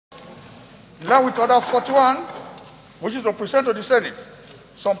Along with order 41, which is to present to the Senate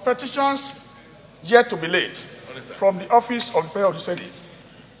some petitions yet to be laid from the office of the President of the Senate,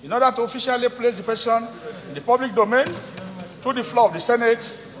 in order to officially place the petition in the public domain to the floor of the Senate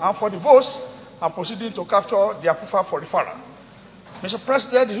and for the votes and proceeding to capture the approval for referral. Mr.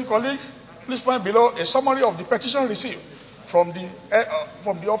 President, dear colleagues, please find below a summary of the petition received from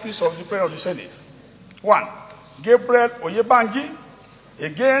the office of the President of the Senate. 1. Gabriel Oyebanji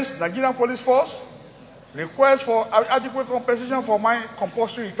against Nigerian Police Force, request for adequate compensation for my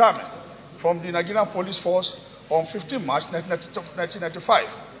compulsory retirement from the Nigerian Police Force on 15 March 1995.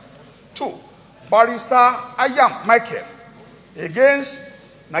 2. Barrister Ayam Michael against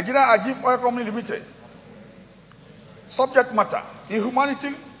Nigerian Ajib Oil Company Limited. Subject matter: inhumanity,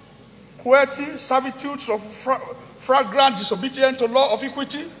 cruelty, servitude of flagrant disobedience to law of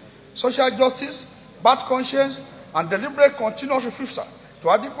equity, social justice, bad conscience, and deliberate continuous refusal to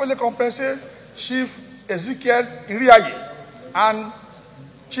adequately compensate Chief Ezekiel Iriaye and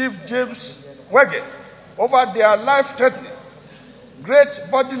Chief James Wege over their life-threatening, great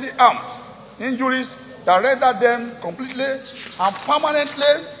bodily harm injuries that render them completely and permanently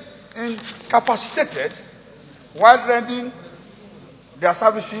incapacitated while rendering their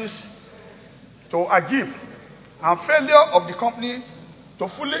services to Ajib, and failure of the company to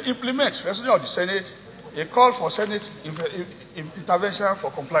fully implement resolution of the Senate, a call for Senate intervention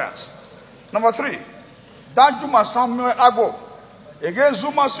for compliance. Number 3, Danjuma Samuel Agbo against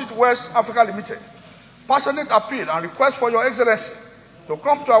Zuma Sweet West Africa Limited. Passionate appeal and request for Your Excellency to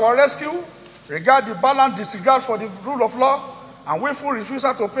come to our rescue regarding the balanced disregard for the rule of law and willful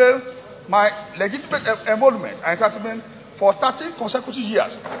refusal to pay my legitimate emolument and entitlement for 30 consecutive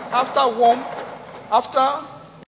years after